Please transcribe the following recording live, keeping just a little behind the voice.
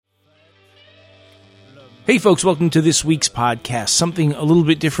Hey folks, welcome to this week's podcast. Something a little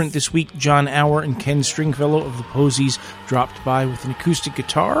bit different this week. John Auer and Ken Stringfellow of the Posies dropped by with an acoustic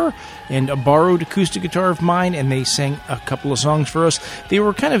guitar and a borrowed acoustic guitar of mine, and they sang a couple of songs for us. They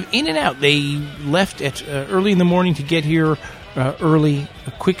were kind of in and out. They left at early in the morning to get here early,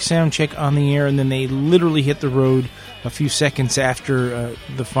 a quick sound check on the air, and then they literally hit the road a few seconds after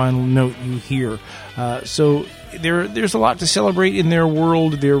the final note you hear. So there's a lot to celebrate in their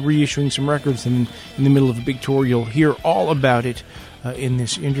world. They're reissuing some records, and in the middle of a big tour, you'll hear all about it in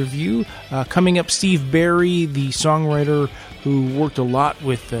this interview. Coming up, Steve Barry, the songwriter who worked a lot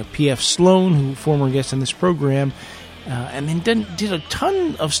with P.F. Sloan, who former guest on this program, and then did a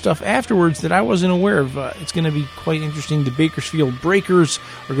ton of stuff afterwards that I wasn't aware of. It's going to be quite interesting. The Bakersfield Breakers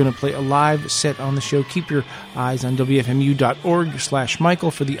are going to play a live set on the show. Keep your eyes on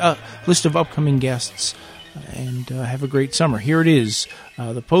WFMU.org/Michael for the list of upcoming guests. And have a great summer. Here it is,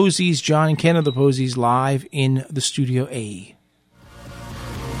 the Posies, John and Ken of the Posies, live in the Studio A.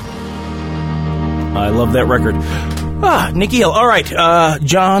 I love that record. Nicky Hill. All right,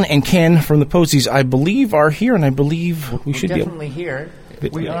 John and Ken from the Posies, I believe, are here, and I believe we should definitely be here.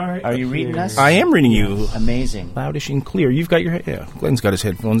 We are. Are you reading us? I am reading you. Amazing. Loudish and clear. You've got your... Yeah, Glenn's got his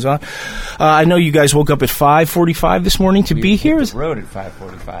headphones on. I know you guys woke up at 5:45 this morning to be here. We hit the road at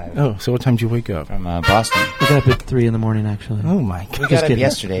 5:45. Oh, so what time did you wake up? From Boston. We got up at 3 in the morning, actually. Oh, my God. We got up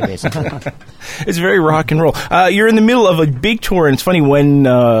yesterday, basically. It's very rock and roll. You're in the middle of a big tour, and it's funny, when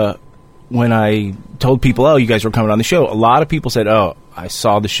I told people, oh, you guys were coming on the show, a lot of people said, oh, I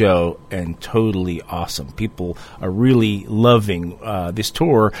saw the show and totally awesome. People are really loving this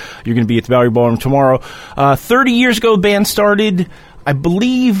tour. You're going to be at the Bowery Ballroom tomorrow. 30 years ago, the band started. I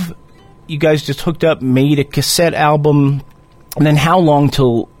believe you guys just hooked up, made a cassette album. And then how long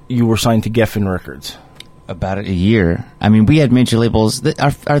till you were signed to Geffen Records? About a year. I mean, we had major labels.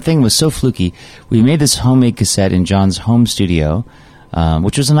 Our thing was so fluky. We made this homemade cassette in John's home studio,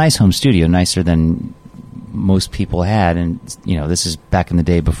 which was a nice home studio, nicer than most people had. And, you know, this is back in the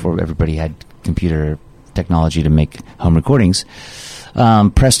day before everybody had computer technology to make home recordings.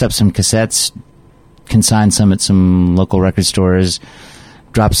 Pressed up some cassettes, consigned some at some local record stores,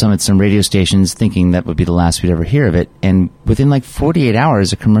 dropped some at some radio stations, thinking that would be the last we'd ever hear of it. And within like 48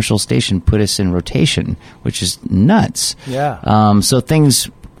 hours, a commercial station put us in rotation, which is nuts. Yeah. So things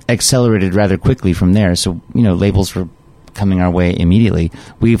accelerated rather quickly from there. So, you know, labels were coming our way immediately.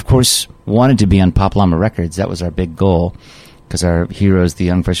 We, of course, wanted to be on Pop Llama Records. That was our big goal, because our heroes, the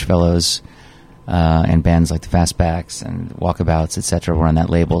Young Fresh Fellows, and bands like the Fastbacks and Walkabouts, etc., were on that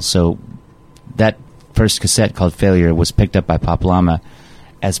label. So that first cassette, called Failure, was picked up by Pop Llama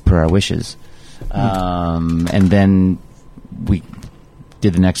as per our wishes. And then we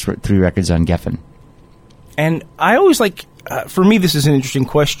did the next 3 records on Geffen. And I always like, for me, this is an interesting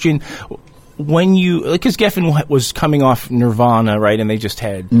question. When you, because Geffen was coming off Nirvana, right, and they just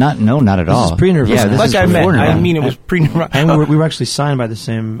had... Not at all. This is pre-Nirvana. Yeah, this like is I meant. Nirvana. I mean, it was pre-Nirvana. And we were actually signed by the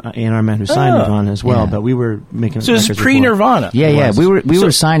same A&R man who signed Nirvana as well, but we were making So it was records pre-Nirvana. Yeah. We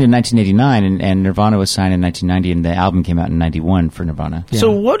were signed in 1989, and Nirvana was signed in 1990, and the album came out in 91 for Nirvana. Yeah.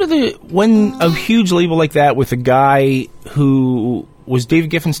 So when a huge label like that with a guy who... Was David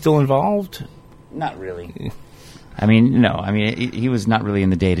Geffen still involved? Not really. I mean, no. I mean, he was not really in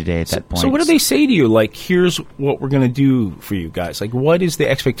the day-to-day at that point. So what do they say to you? Like, here's what we're going to do for you guys. Like, what is the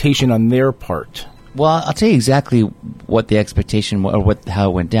expectation on their part? Well, I'll tell you exactly what the expectation or how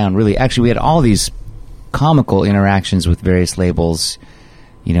it went down. Really, actually, we had all these comical interactions with various labels,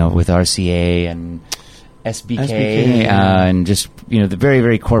 you know, with RCA and SBK. And just, you know, the very,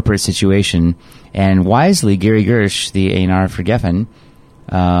 very corporate situation. And wisely, Gary Gersh, the A&R for Geffen,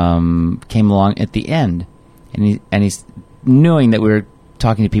 came along at the end. And he's knowing that we were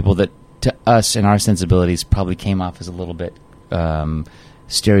talking to people that, to us and our sensibilities, probably came off as a little bit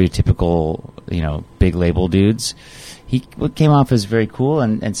stereotypical, you know, big label dudes. He came off as very cool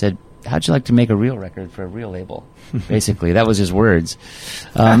and said, "How'd you like to make a real record for a real label?" Basically, that was his words.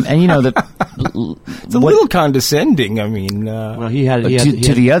 And you know, it's a little condescending. I mean, well,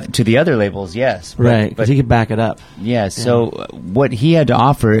 to the other labels, yes, right? But he could back it up. Yeah. So what he had to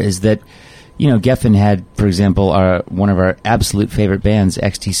offer is that, you know, Geffen had, for example, one of our absolute favorite bands,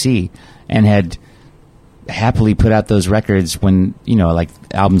 XTC, and had happily put out those records when, you know, like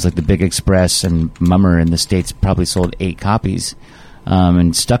albums like The Big Express and Mummer in the States probably sold 8 copies,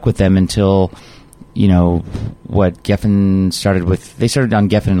 and stuck with them until, you know, what Geffen started with. They started on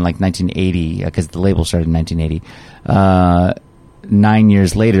Geffen in like 1980, because the label started in 1980. 9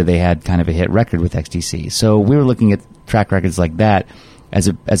 years later, they had kind of a hit record with XTC. So we were looking at track records like that as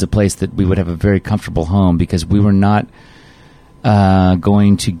a place that we would have a very comfortable home, because we were not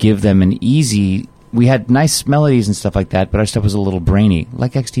going to give them an easy we had nice melodies and stuff like that, but our stuff was a little brainy,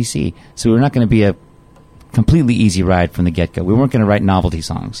 like XTC. So we're not going to be a completely easy ride from the get-go. We weren't going to write novelty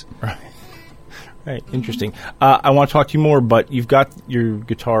songs. Right, interesting. I want to talk to you more, but you've got your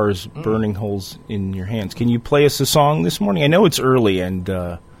guitars burning holes in your hands. Can you play us a song this morning? I know it's early,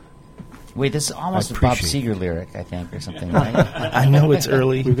 and... Wait, this is almost a Bob Seger lyric, I think, or something, right? I know it's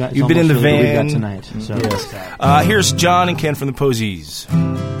early. You've been in the van. We've got tonight. So. Yes. Here's John and Ken from the Posies.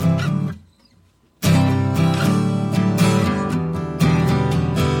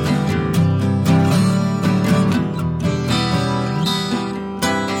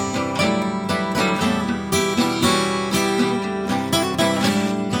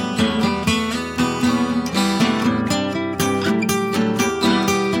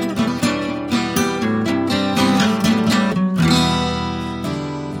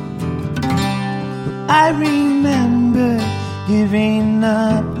 I remember giving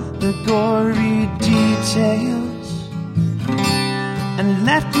up the gory details, and it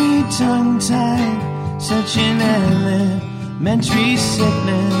left me tongue-tied, such an elementary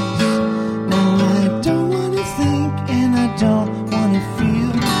sickness. Now I don't want to think and I don't want to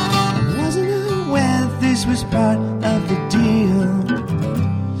feel. I wasn't aware this was part of the deal.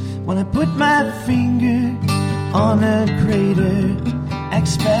 When I put my finger on a greater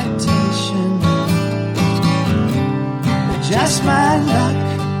expectation, just my luck,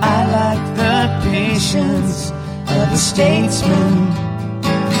 I lack the patience of a statesman,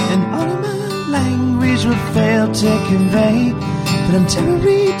 and all of my language will fail to convey that I'm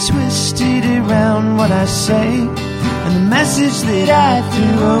terribly twisted around what I say, and the message that I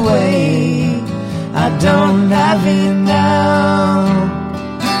threw away, I don't have it now.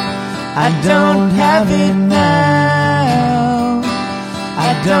 I don't have it now.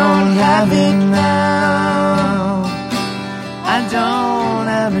 I don't have it now. I don't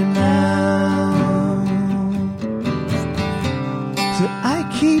have it now. So I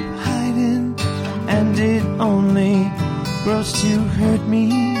keep hiding, and it only grows to hurt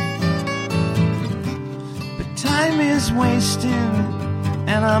me. But time is wasting,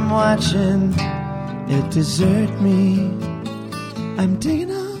 and I'm watching it desert me. I'm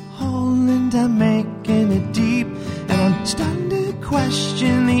digging a hole and I'm making it deep, and I'm starting to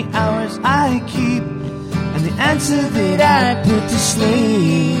question the hours I keep. And the answer that I put to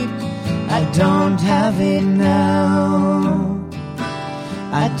sleep, I don't have it now.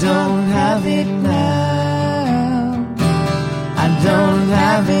 I don't have it now. I don't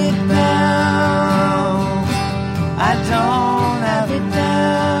have it now. I don't have it now.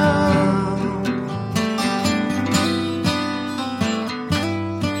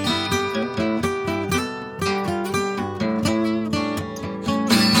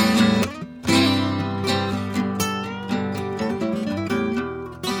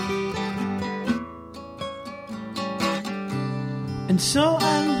 And so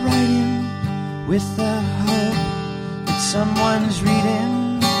I'm writing with the hope that someone's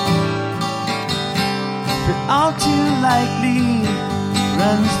reading, but all too likely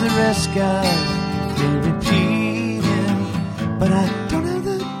runs the risk of repeating. But I don't have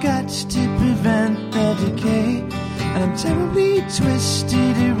the guts to prevent the decay, and I'm terribly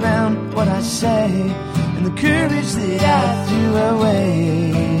twisted around what I say, and the courage that I threw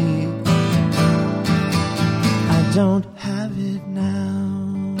away, I don't have it now.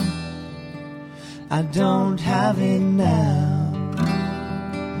 I don't have it now.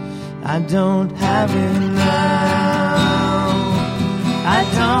 I don't have it now. I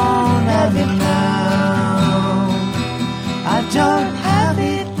don't have it now. I don't have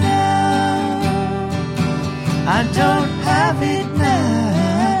it now. I don't have it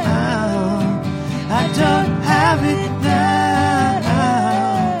now. I don't have it now.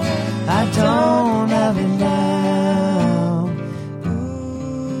 I don't have it now.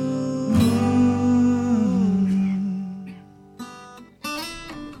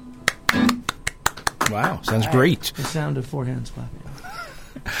 Wow, sounds great. The sound of four hands clapping.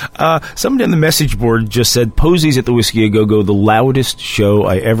 Somebody on the message board just said, Posies at the Whiskey A Go-Go, the loudest show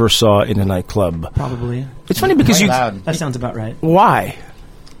I ever saw in a nightclub. Probably. It's funny because Quite loud. That sounds about right. Why?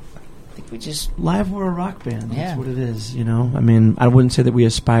 I think we just... Live, we're a rock band. That's Yeah. what it is, you know? I mean, I wouldn't say that we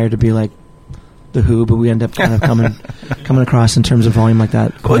aspire to be like The Who, but we end up kind of coming across in terms of volume like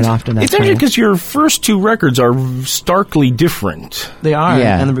that quite often. It's interesting because your first two records are starkly different. They are,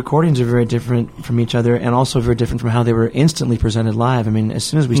 Yeah. and the recordings are very different from each other, and also very different from how they were instantly presented live. I mean, as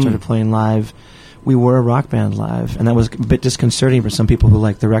soon as we started playing live, we were a rock band live, and that was a bit disconcerting for some people who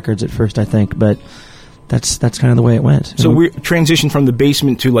liked the records at first, I think, but that's kind of the way it went. So we transitioned from the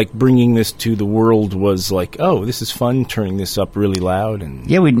basement to like bringing this to the world was like, oh, this is fun, turning this up really loud. And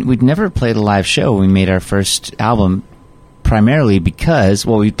Yeah, we'd never played a live show. We made our first album primarily because,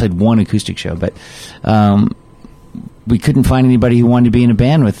 well, we played one acoustic show, but we couldn't find anybody who wanted to be in a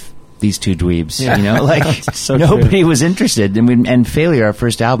band with these two dweebs. Yeah. You know, like So nobody was interested. And Failure, our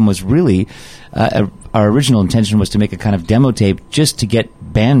first album, was really our original intention was to make a kind of demo tape just to get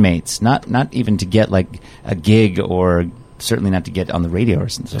bandmates, not even to get like a gig, or certainly not to get on the radio or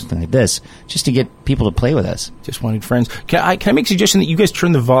something like this, just to get people to play with us. just wanted friends. Can I make a suggestion that you guys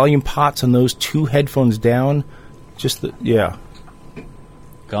turn the volume pots on those two headphones down?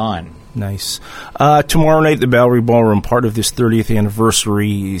 Gone. Nice. Tomorrow night, the Bowery Ballroom, part of this 30th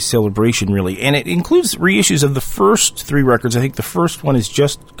anniversary celebration, really. And it includes reissues of the first three records. I think the first one has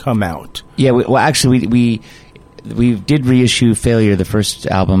just come out. Yeah, we did reissue Failure, the first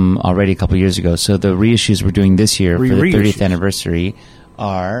album, already a couple years ago. So the reissues we're doing this year for the 30th anniversary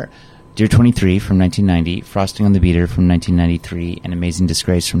are Dear 23 from 1990, Frosting on the Beater from 1993, and Amazing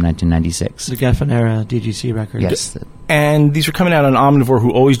Disgrace from 1996. the Geffen era DGC record. Yes. And these are coming out on Omnivore,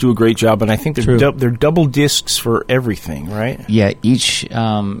 who always do a great job. And I think they're True. they're double discs for everything, right? Yeah, each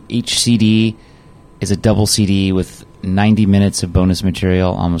CD is a double CD with 90 minutes of bonus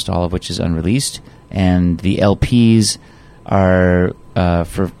material, almost all of which is unreleased. And the LPs are,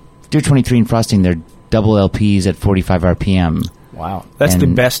 for Dear 23 and Frosting, they're double LPs at 45 RPM. Wow, that's the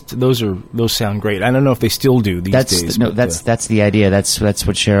best. Those sound great. I don't know if they still do these days. That's the idea. That's what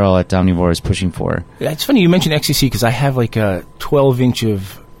Cheryl at Omnivore is pushing for. It's funny you mentioned XTC because I have like a 12-inch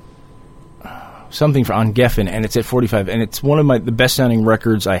of something on Geffen, and it's at 45, and it's one of the best sounding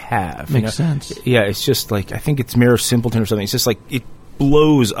records I have. Makes sense. Yeah, it's just like I think it's Mayor Simpleton or something. It's just like it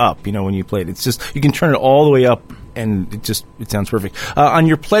blows up, when you play it. It's just you can turn it all the way up, and it sounds perfect. On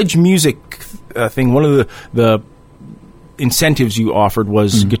your Pledge Music thing, one of the incentives you offered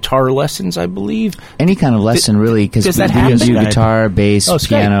was guitar lessons, I believe. Any kind of lesson, really, because does we that can happen? do guitar, bass, Oh, Skype.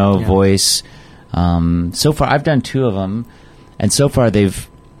 piano, Yeah. voice. So far, I've done 2 of them, and so far there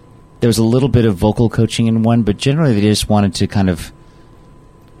was a little bit of vocal coaching in one, but generally they just wanted to kind of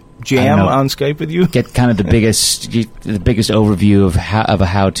Jam know. on Skype with you. get kind of the biggest overview of a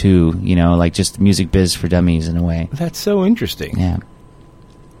how-to, like just music biz for dummies in a way. That's so interesting.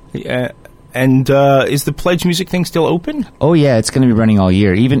 Yeah. And is the Pledge Music thing still open? Oh yeah, it's going to be running all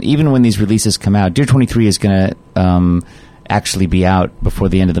year. Even when these releases come out, Dear 23 is going to actually be out before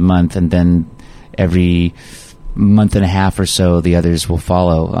the end of the month, and then every month and a half or so, the others will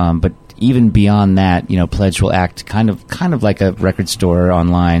follow. But even beyond that, Pledge will act kind of like a record store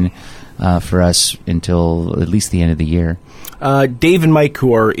online for us until at least the end of the year. Dave and Mike,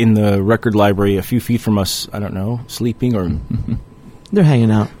 who are in the record library a few feet from us, I don't know, sleeping or They're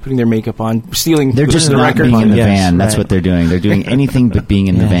hanging out. putting their makeup on, stealing They're just the not record. being in the Yes, van. That's right. what they're doing. They're doing anything but being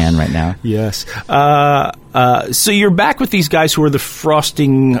in the Yes. van right now. Yes. So you're back with these guys who are the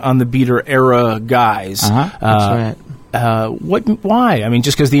Frosting on the Beater era guys. Uh-huh. That's right. Why? I mean,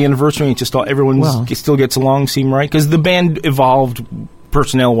 just because the anniversary, it's just everyone still gets along, seem right? Because the band evolved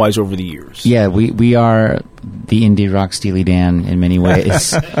personnel-wise over the years. Yeah, we are the indie rock Steely Dan in many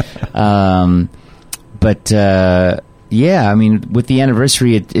ways. Yeah, I mean, with the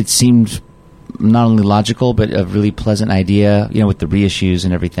anniversary, it seemed not only logical, but a really pleasant idea, with the reissues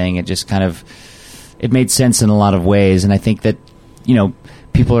and everything. It just kind of, it made sense in a lot of ways. And I think that,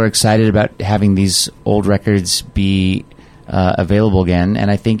 people are excited about having these old records be available again. And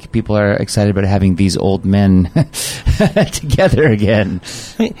I think people are excited about having these old men together again.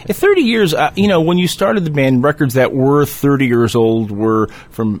 I mean, 30 years, when you started the band, records that were 30 years old were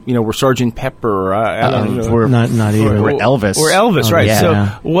from, were Sgt. Pepper. I don't know. We're Not even. We're Elvis. Or Elvis, Oh, right. yeah. So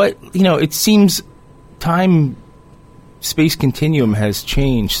Yeah. what, it seems time-space continuum has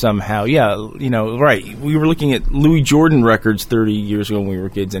changed somehow. Yeah, right. We were looking at Louis Jordan records 30 years ago when we were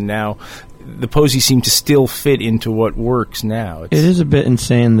kids, and now the Posies seem to still fit into what works now. It is a bit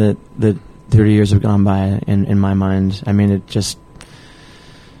insane that 30 years have gone by in my mind. I mean, it does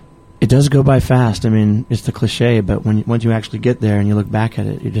go by fast. I mean, it's the cliche, but once you actually get there and you look back at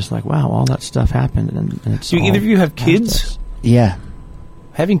it, you're just like, wow, all that stuff happened. And it's Do either of you have kids? aspects. Yeah.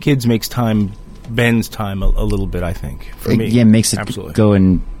 Having kids bends time a little bit, I think, for me. Yeah, makes it Absolutely. go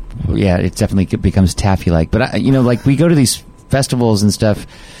and, it definitely becomes taffy-like. But, we go to these festivals and stuff,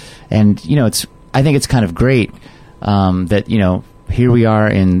 and, I think it's kind of great that, here we are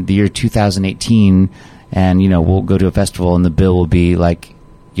in the year 2018, and, we'll go to a festival and the bill will be like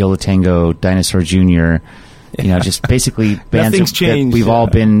Yola Tango, Dinosaur Jr., Just basically bands Nothing's that changed, we've all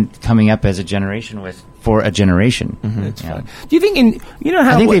been coming up as a generation with for a generation. That's fine. Do you think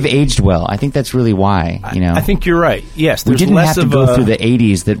how I think they've aged well. I think that's really why. I think you're right. Yes, we there's didn't less have to of go through the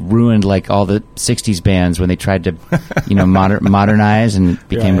 '80s that ruined like all the '60s bands when they tried to, modernize and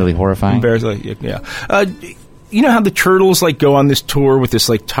became really horrifying. Embarrassing, yeah. You know how the Turtles go on this tour with this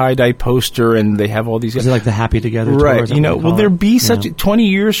tie-dye poster, and they have all these. Is it like the Happy Together tour? Right. Will there be such 20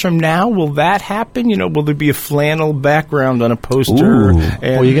 years from now? Will that happen? Will there be a flannel background on a poster? Ooh.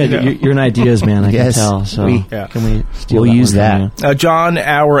 Well, you're an ideas man. I Yes, can tell. So can we steal we'll that use one from that. you? John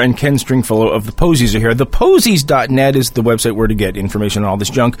Auer and Ken Stringfellow of the Posies are here. Theposies.net is the website where to get information on all this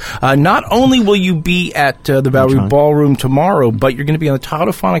junk. Not only will you be at the Bowery Ballroom tomorrow, but you're going to be on the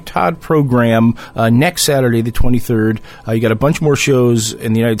Toddophonic Todd program next Saturday, the 23rd. You got a bunch more shows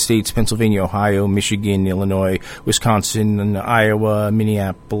in the United States: Pennsylvania, Ohio, Michigan, Illinois, Wisconsin, and Iowa,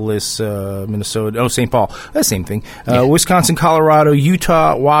 Minneapolis, Minnesota. Oh, St. Paul. That's the same thing. Wisconsin, Colorado,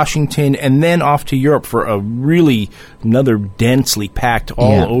 Utah, Washington, and then off to Europe for another densely packed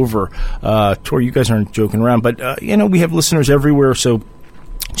all over tour. You guys aren't joking around, but we have listeners everywhere, so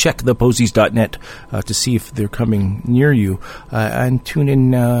check theposies.net to see if they're coming near you, and tune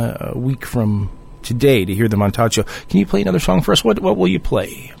in a week from today to hear the Montage Show. Can you play another song for us? What will you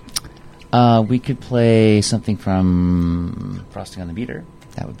play? We could play something from Frosting on the Beater.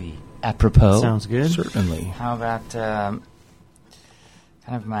 That would be apropos. Sounds good. Certainly. How about kind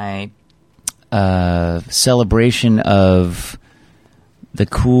of my celebration of the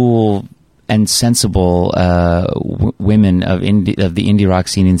cool and sensible women of the indie rock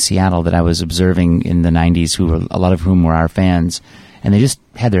scene in Seattle that I was observing in the 90s, a lot of whom were our fans. And they just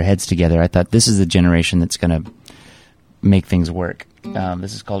had their heads together. I thought, this is the generation that's going to make things work.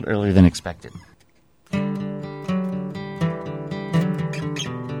 This is called Earlier Than Expected.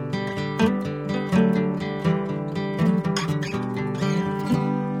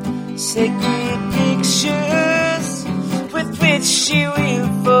 Sacred pictures with which she will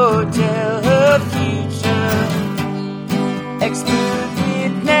foretell her future. Expert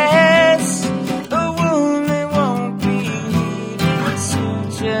witness, a wound that won't be needing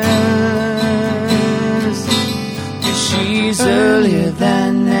sutures. She's earlier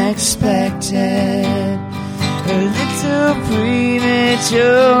than expected, a little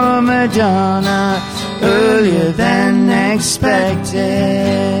premature Madonna, earlier than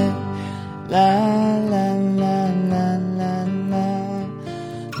expected. La la la la la la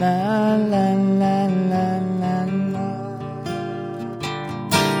la la la la la la.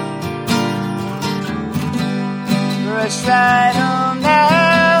 Rush right on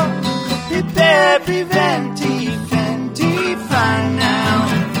now, prepare, prevent, defend, define now.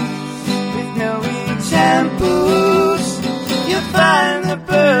 With no examples, you'll find the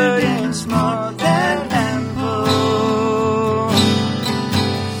burden's more than ample.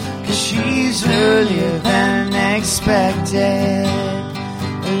 Earlier than expected,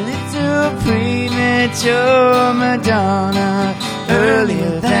 a little premature Madonna,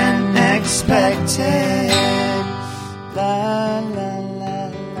 earlier than expected. La la la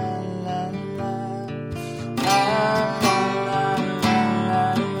la la la la la la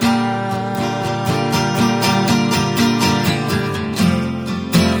la.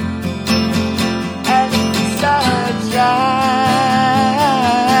 And such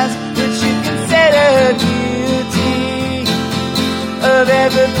beauty of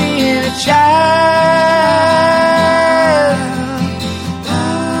ever being a child.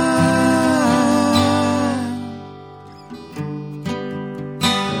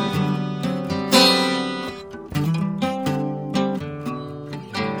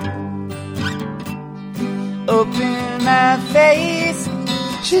 Open my face,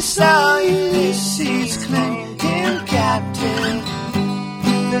 she saw Ulysses claimed him captive.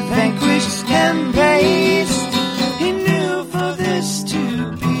 The vanquished and praised, he knew for this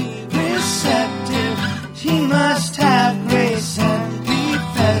to be receptive, he must have grace and be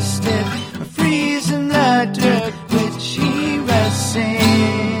festive, freezing the dirt which he rests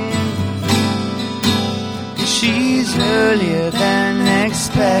in. She's earlier than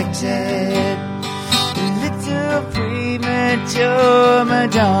expected, a little premature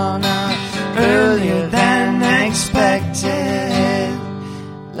Madonna, earlier than expected.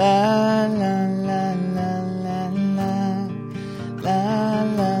 La la la la la la la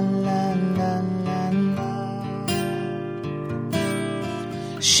la la la la.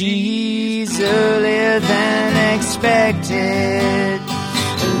 She's earlier than expected,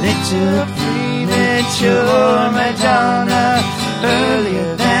 a little premature Madonna,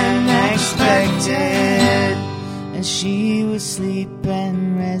 earlier than expected. And she will sleep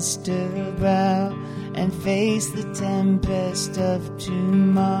and rest her brow and face the tempest of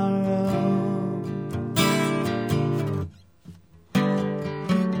tomorrow.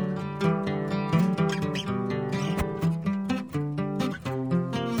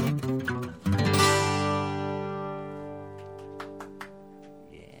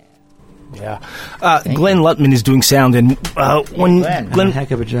 Yeah. Glenn Lutman is doing sound, and when Glenn, a heck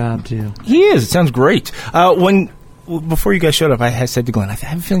of a job too. He is. It sounds great. Before you guys showed up, I had said to Glenn, I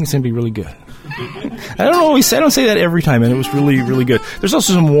have a feeling it's going to be really good. I don't say that every time, and it was really, really good. There's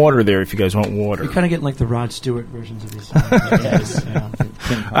also some water there if you guys want water. You're kind of getting like the Rod Stewart versions of these songs. Yes.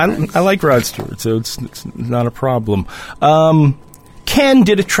 I like Rod Stewart, so it's not a problem. Ken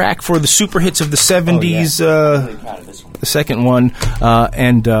did a track for the super hits of the 70s, the second one,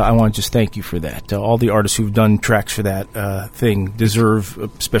 and I want to just thank you for that. All the artists who've done tracks for that thing deserve a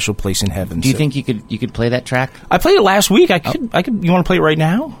special place in heaven. Do you think you could play that track? I played it last week. I could. You want to play it right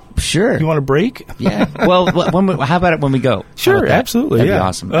now? Sure. You want a break? Yeah. Well, how about it when we go? Sure, absolutely. That'd be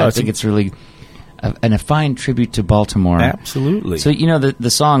awesome. I think it's really a fine tribute to Baltimore. Absolutely. So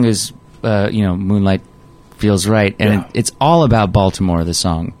the song is Moonlight Feels Right, and it's all about Baltimore, the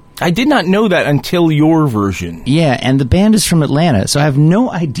song. I did not know that until your version. Yeah, and the band is from Atlanta, so I have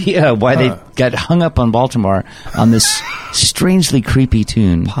no idea why they got hung up on Baltimore on this strangely creepy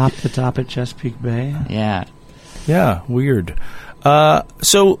tune. Pop the top at Chesapeake Bay. Yeah. Yeah, weird.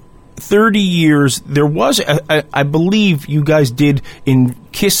 So 30 years, there was, I believe you guys did, in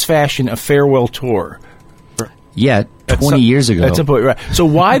KISS fashion, a farewell tour. Yeah, 20 years ago. That's a point, right. So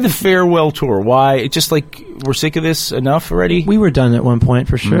why the farewell tour? Why? It's just like, we're sick of this enough already? We were done at one point,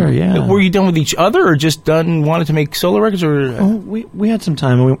 for sure, yeah. Were you done with each other, or just wanted to make solo records? Or we had some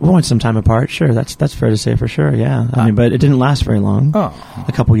time. We went some time apart, sure. That's fair to say, for sure, yeah. I mean, but it didn't last very long.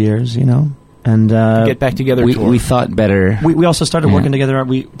 A couple years, And get back together. We thought better. We also started working together.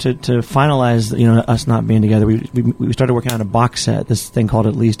 To finalize, us not being together. We started working on a box set. This thing called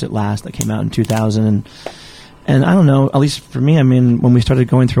At Least at Last that came out in 2000. And I don't know. At least for me, I mean, when we started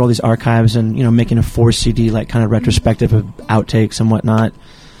going through all these archives and making a 4-CD like kind of retrospective of outtakes and whatnot,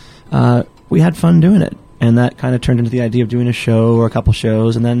 we had fun doing it. And that kind of turned into the idea of doing a show or a couple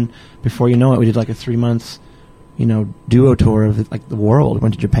shows. And then before you know it, we did like a 3-month. Duo tour of like the world.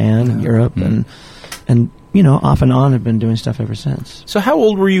 Went to Japan and Europe and off and on have been doing stuff ever since. So how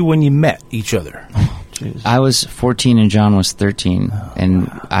old were you when you met each other? I was 14 and John was 13, and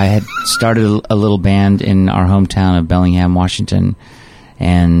I had started a little band in our hometown of Bellingham, Washington,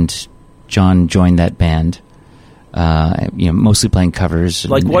 and John joined that band. Mostly playing covers.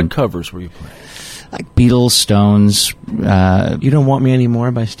 Like what covers were you playing? Like Beatles, Stones. You Don't Want Me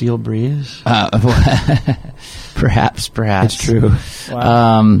Anymore by Steel Breeze? Perhaps. It's true.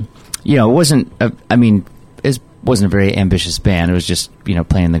 Wow. It wasn't. It wasn't a very ambitious band. It was just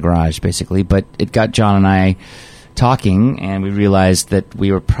playing in the garage basically. But it got John and I talking, and we realized that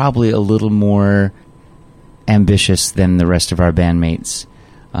we were probably a little more ambitious than the rest of our bandmates,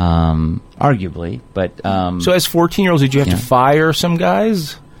 arguably. But so as 14-year-olds, did you have to fire some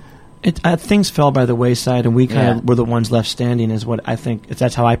guys? Things fell by the wayside, and we kind of were the ones left standing. Is what I think.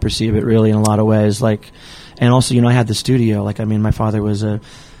 That's how I perceive it, really, in a lot of ways. And also, I had the studio. My father was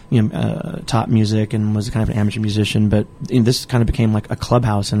taught music and was kind of an amateur musician, but this kind of became like a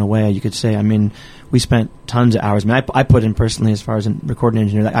clubhouse in a way, you could say. I mean, we spent tons of hours. I mean, I put in personally, as far as a recording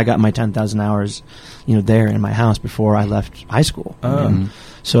engineer, I got my 10,000 hours, there in my house before I left high school.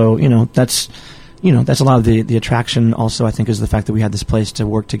 So, that's a lot of the attraction. Also, I think, is the fact that we had this place to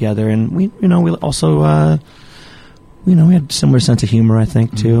work together, and we also, we had a similar sense of humor, I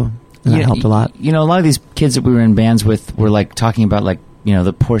think, too, and that helped a lot. A lot of these kids that we were in bands with were talking about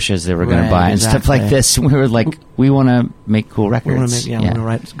the Porsches they were going to buy and stuff like this. We were like, we want to make cool records. We want to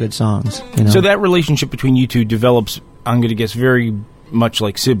write good songs. So that relationship between you two develops, I'm going to guess, very much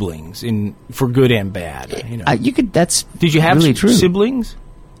like siblings, for good and bad. That's Did you have really true. siblings?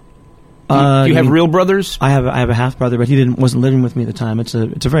 Do you have real brothers? I have a half brother, but he wasn't living with me at the time. It's a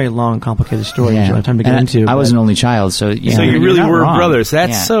very long, complicated story. I don't have time to get into. I was an only child, so so you really were wrong. brothers.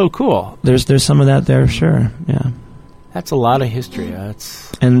 That's so cool. There's some of that there, sure. Yeah. That's a lot of history.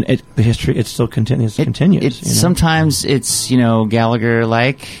 The history, it still continues. Sometimes it's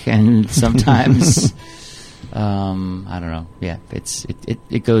Gallagher-like, and sometimes I don't know. Yeah,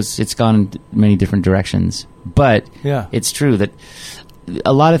 it's gone in many different directions. But it's true that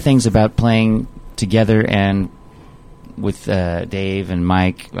a lot of things about playing together and with Dave and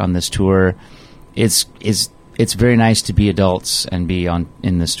Mike on this tour, it's very nice to be adults and be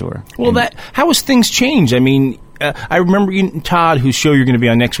in this tour. Well, how has things changed? I mean, I remember Todd, whose show you're going to be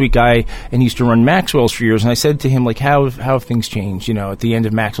on next week, and he used to run Maxwell's for years, and I said to him, how have things changed, at the end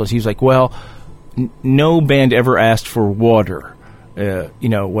of Maxwell's? He was like, well, no band ever asked for water.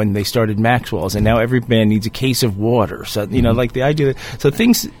 When they started Maxwell's, and now every band needs a case of water. So, like the idea that,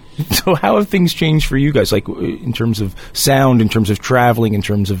 so how have things changed for you guys, like in terms of sound, in terms of traveling, in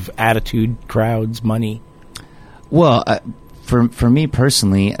terms of attitude, crowds, money? Well, for me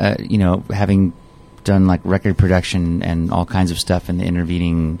personally, having done like record production and all kinds of stuff in the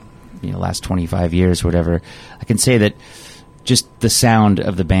intervening, last 25 years, whatever, I can say that just the sound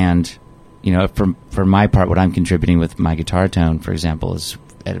of the band, for my part, what I'm contributing with my guitar tone, for example, is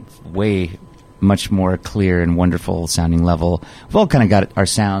at a way much more clear and wonderful sounding level. We've all kind of got our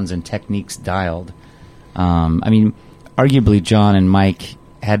sounds and techniques dialed. Arguably John and Mike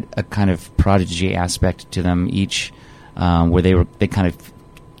had a kind of prodigy aspect to them each, where they kind of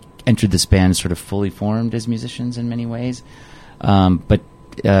entered this band sort of fully formed as musicians in many ways. And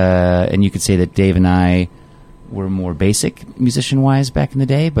you could say that Dave and I were more basic musician-wise back in the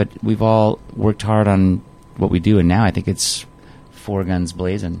day, but we've all worked hard on what we do, and now I think it's four guns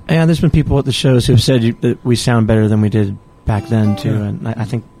blazing. Yeah, there's been people at the shows who've said that we sound better than we did back then, too, and I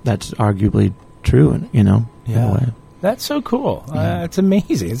think that's arguably true, in a way. That's so cool. It's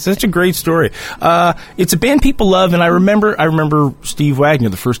amazing. It's such a great story. It's a band people love, and I remember Steve Wagner,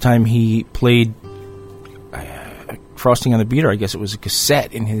 the first time he played Frosting on the Beater, I guess it was a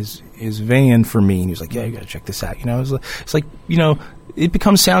cassette in his van for me, and he was like, "Yeah, you got to check this out." It's like it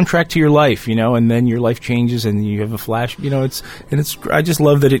becomes soundtrack to your life, and then your life changes, and you have a flash, it's I just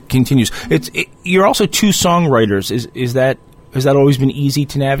love that it continues. You're also two songwriters. Has that always been easy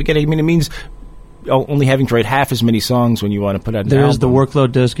to navigate? I mean, it means only having to write half as many songs when you want to put out an album. The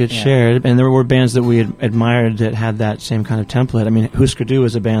workload does get shared, and there were bands that we admired that had that same kind of template. I mean, Husker Du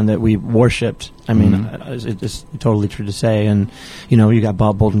is a band that we worshipped. I mean, it's totally true to say. And, you got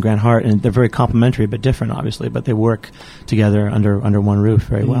Bob Bolt and Grant Hart, and they're very complementary but different, obviously, but they work together under one roof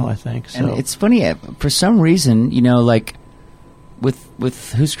very well, I think. So. And it's funny, for some reason, like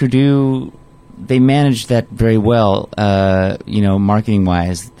with Husker Du, they managed that very well,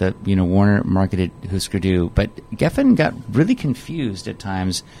 marketing-wise. Warner marketed Husker Du, but Geffen got really confused at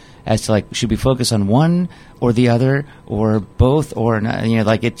times as to, should we focus on one or the other or both or not?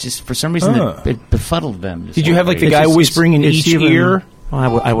 It just, for some reason, it befuddled them. Did you have, the guy whispering in each ear?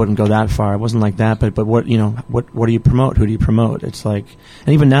 Well, I wouldn't go that far. It wasn't like that, but what do you promote? Who do you promote? It's like,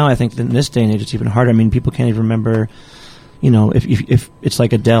 and even now, I think that in this day and age, it's even harder. I mean, people can't even remember. If it's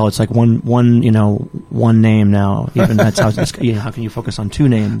like Adele, it's like one name now. Even that's how it's, how can you focus on two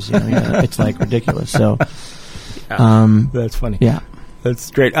names? It's like ridiculous. So, that's funny. Yeah, that's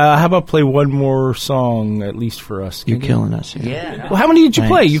great. How about play one more song at least for us? You're killing us. Yeah. Well, how many did you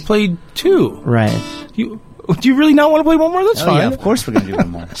play? You played two. Right. Do you really not want to play one more? That's fine. Yeah, of course we're gonna do one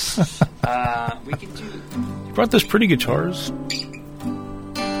more. We can do. You brought those pretty guitars.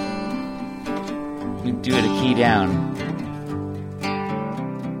 We do it a key down.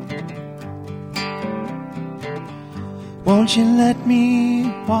 Won't you let me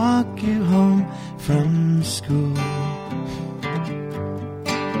walk you home from school?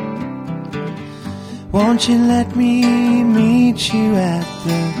 Won't you let me meet you at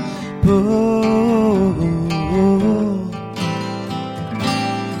the pool?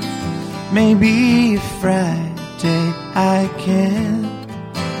 Maybe Friday I can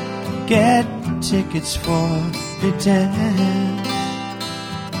get tickets for the dance,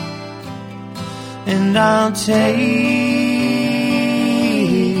 and I'll take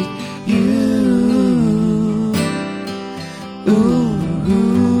you. Ooh.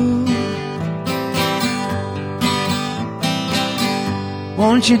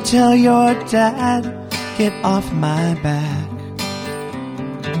 Won't you tell your dad, get off my back?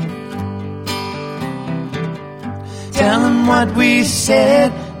 Tell him what we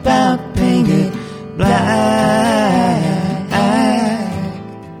said about painted black.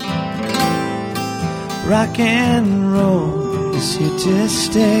 Rock and roll is here to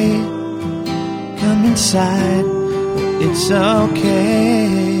stay. Come inside, it's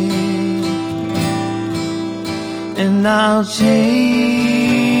okay. And I'll take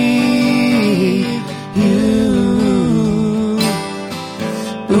you.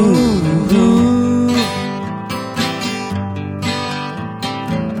 Ooh.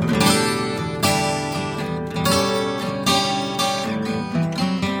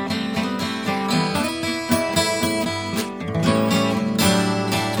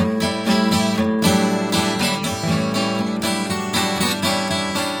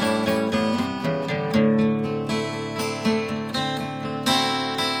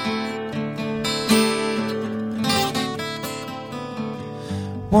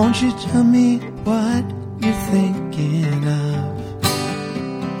 Won't you tell me what you're thinking of?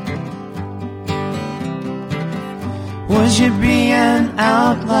 would you be an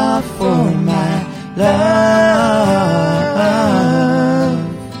outlaw for my love?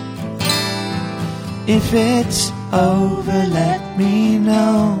 If it's over, let me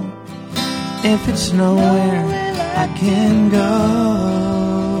know. If it's nowhere I can go,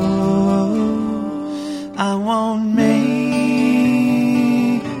 I won't make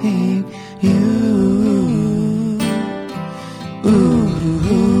you. Ooh.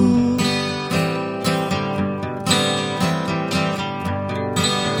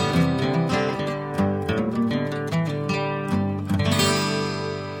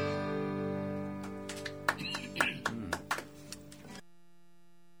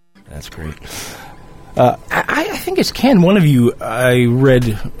 That's great. I think it's Ken. One of you, I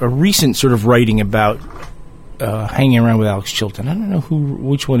read a recent sort of writing about hanging around with Alex Chilton. I don't know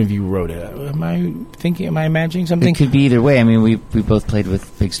which one of you wrote it. Am I imagining something? It could be either way. I mean, we both played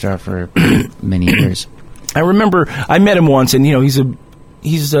with Big Star for many years. I remember I met him once, and he's an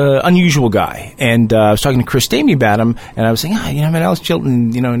unusual guy. And I was talking to Chris Stamey about him, and I was saying, I met Alex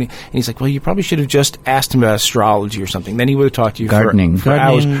Chilton, and he's like, well, you probably should have just asked him about astrology or something. Then he would have talked to you for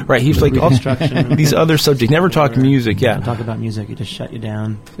hours. Right, he was like, these other subjects. Never talk music, yeah. Don't talk about music, you just shut you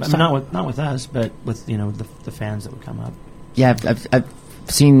down. I mean, not with us, but with, the fans that would come up. Yeah, I've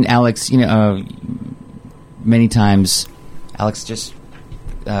seen Alex, many times. Alex just,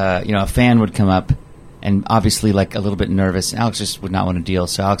 a fan would come up, and obviously, like, a little bit nervous. Alex just would not want to deal,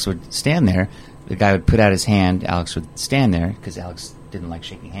 so Alex would stand there. The guy would put out his hand. Alex would stand there, because Alex didn't like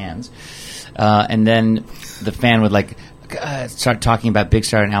shaking hands. And then the fan would, start talking about Big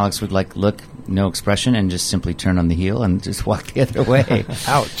Star, and Alex would, look, no expression, and just simply turn on the heel and just walk the other way.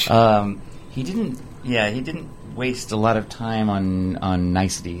 Ouch. He didn't waste a lot of time on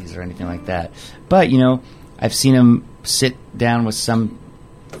niceties or anything like that. But, I've seen him sit down with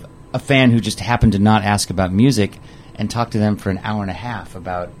a fan who just happened to not ask about music and talk to them for an hour and a half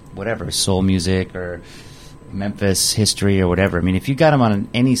about whatever, soul music or Memphis history or whatever. I mean, if you got him on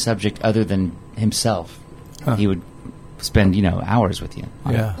any subject other than himself, he would spend, hours with you.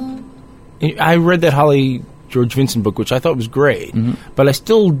 Yeah. I read that Holly George Vincent book, which I thought was great, but I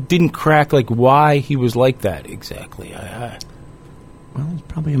still didn't crack, why he was like that exactly. Well, there's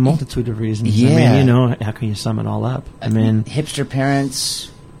probably a multitude of reasons. Yeah. I mean, how can you sum it all up? I mean, hipster parents,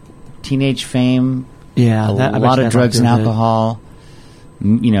 teenage fame, yeah, a lot of drugs and alcohol,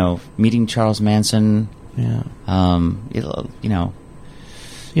 meeting Charles Manson. Yeah.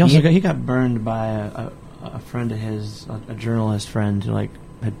 He got burned by a friend of his, a journalist friend, who had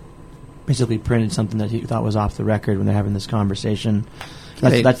basically printed something that he thought was off the record when they're having this conversation.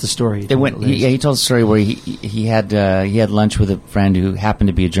 That's the story. He told a story where he had lunch with a friend who happened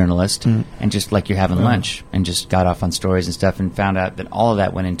to be a journalist, and just like you're having lunch, and just got off on stories and stuff, and found out that all of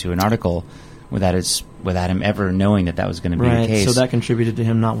that went into an article without him ever knowing that was going to be the case. So that contributed to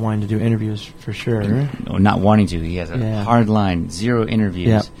him not wanting to do interviews for sure. No, not wanting to. He has a hard line, 0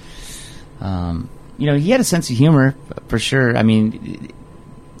 interviews. Yep. He had a sense of humor for sure. I mean,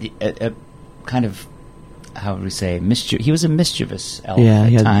 a kind of, how would we say, he was a mischievous elf. Yeah,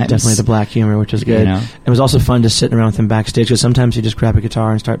 he had times. definitely the black humor, which was good. It was also fun just sitting around with him backstage, because sometimes he'd just grab a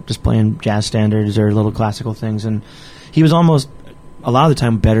guitar and start just playing jazz standards or little classical things, and he was almost a lot of the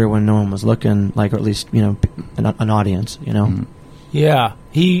time better when no one was looking, or at least an audience. Yeah,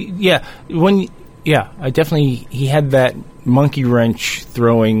 he had that monkey wrench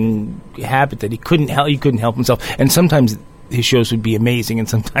throwing habit that he couldn't help himself, and sometimes his shows would be amazing, and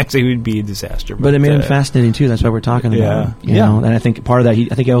sometimes they would be a disaster. But it made him fascinating too. That's why we're talking about him. And I think part of that,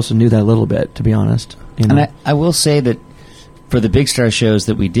 I think he also knew that a little bit, to be honest. And I will say that for the Big Star shows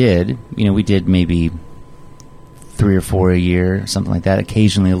that we did, we did maybe 3 or 4 a year, something like that.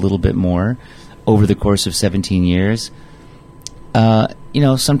 Occasionally a little bit more over the course of 17 years.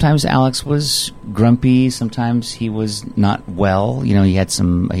 Sometimes Alex was grumpy. Sometimes he was not well. He had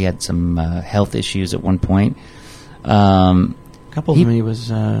some health issues at one point. A couple of them he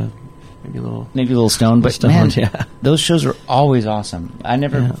was maybe a little stoned, but those shows were always awesome. I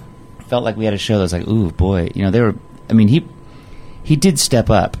never felt like we had a show that was like, ooh boy, they were. I mean, he did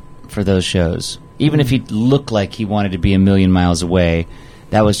step up for those shows, even if he looked like he wanted to be a million miles away.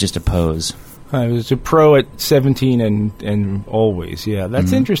 That was just a pose. I was a pro at 17 and always. Yeah,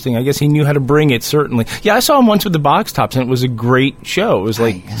 that's interesting. I guess he knew how to bring it, certainly. Yeah, I saw him once with the Box Tops, and it was a great show. It was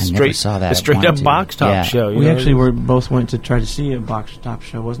like I never saw that. A straight-up Box Top show. We actually both went to try to see a Box Top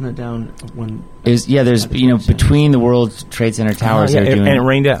show. Wasn't it down when... There's between the World Trade Center towers, they were doing and it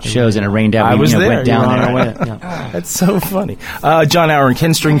rained out. Shows, and it rained out. I was there. Went down there. That's so funny. John Auer and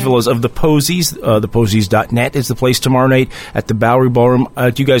Ken Stringfellow of the Posies. Theposies.net is the place tomorrow night at the Bowery Ballroom.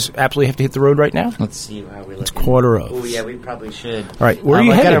 Do you guys absolutely have to hit the road right now? Let's see how we look. It's quarter of. Oh, yeah, we probably should. All right, where are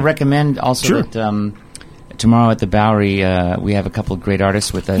you I headed? got to recommend also that tomorrow at the Bowery, we have a couple of great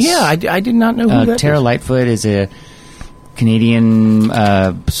artists with us. Yeah, I did not know who that Tara is. Lightfoot is a Canadian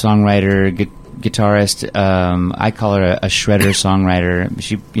songwriter, guitarist. I call her a shredder songwriter.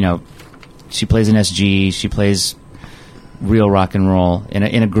 She plays an SG. She plays real rock and roll in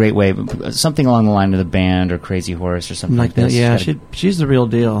a great way. Something along the line of the Band or Crazy Horse or something like that. Yeah, she's the real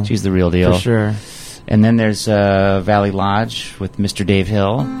deal. She's the real deal. For sure. And then there's Valley Lodge with Mr. Dave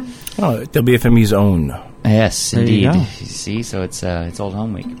Hill. Oh, WFME's own. Yes, There indeed. you go. You see, so it's Old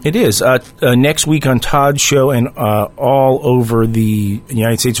Home Week. It is. Next week on Todd's show and all over the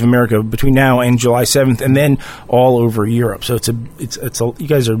United States of America between now and July 7th, and then all over Europe. So you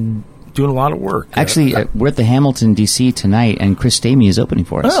guys are doing a lot of work. Actually, we're at the Hamilton, D.C. tonight, and Chris Stamey is opening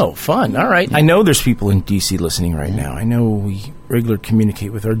for us. Oh, fun. All right. I know there's people in D.C. listening right now. I know we regularly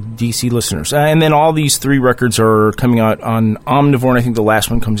communicate with our D.C. listeners. And then all these 3 records are coming out on Omnivore, and I think the last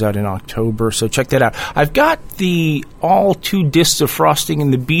one comes out in October, so check that out. I've got all 2 discs of Frosting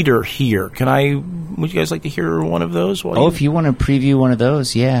and the Beater here. Would you guys like to hear one of those? If you want to preview one of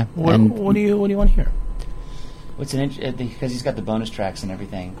those, yeah. What do you want to hear? What's because he's got the bonus tracks and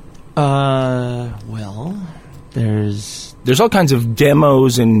everything. Well, there's all kinds of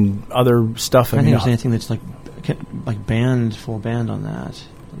demos and other stuff. I don't think there's anything that's like full band on that.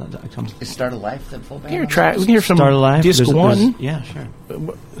 Is Start a Life the full band? We can hear some Start a Life. disc 1. Yeah, sure.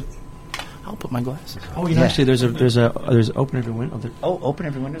 I'll put my glasses on. Oh, actually, there's Open Every Window. Open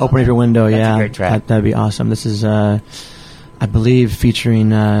Every Window. Open Every Window. That's yeah, a great track. That'd be awesome. This is, I believe,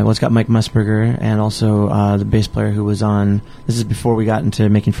 featuring. It's got Mike Musburger and also the bass player who was on. This is before we got into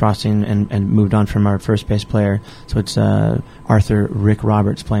making Frosting and moved on from our first bass player. So it's Arthur Rick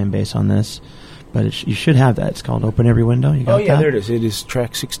Roberts playing bass on this. But you should have that. It's called Open Every Window. You got that? There it is. It is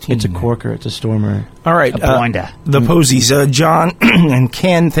track 16. It's a corker. It's a stormer. All right. The Posies. John and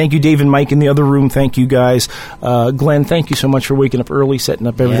Ken, thank you. Dave and Mike in the other room, thank you guys. Glenn, thank you so much for waking up early, setting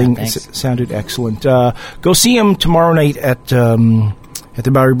up everything. Yeah, sounded excellent. Go see him tomorrow night at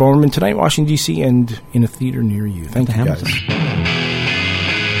the Bowery Ballroom, and tonight, Washington, D.C., and in a theater near you. Thank you, guys.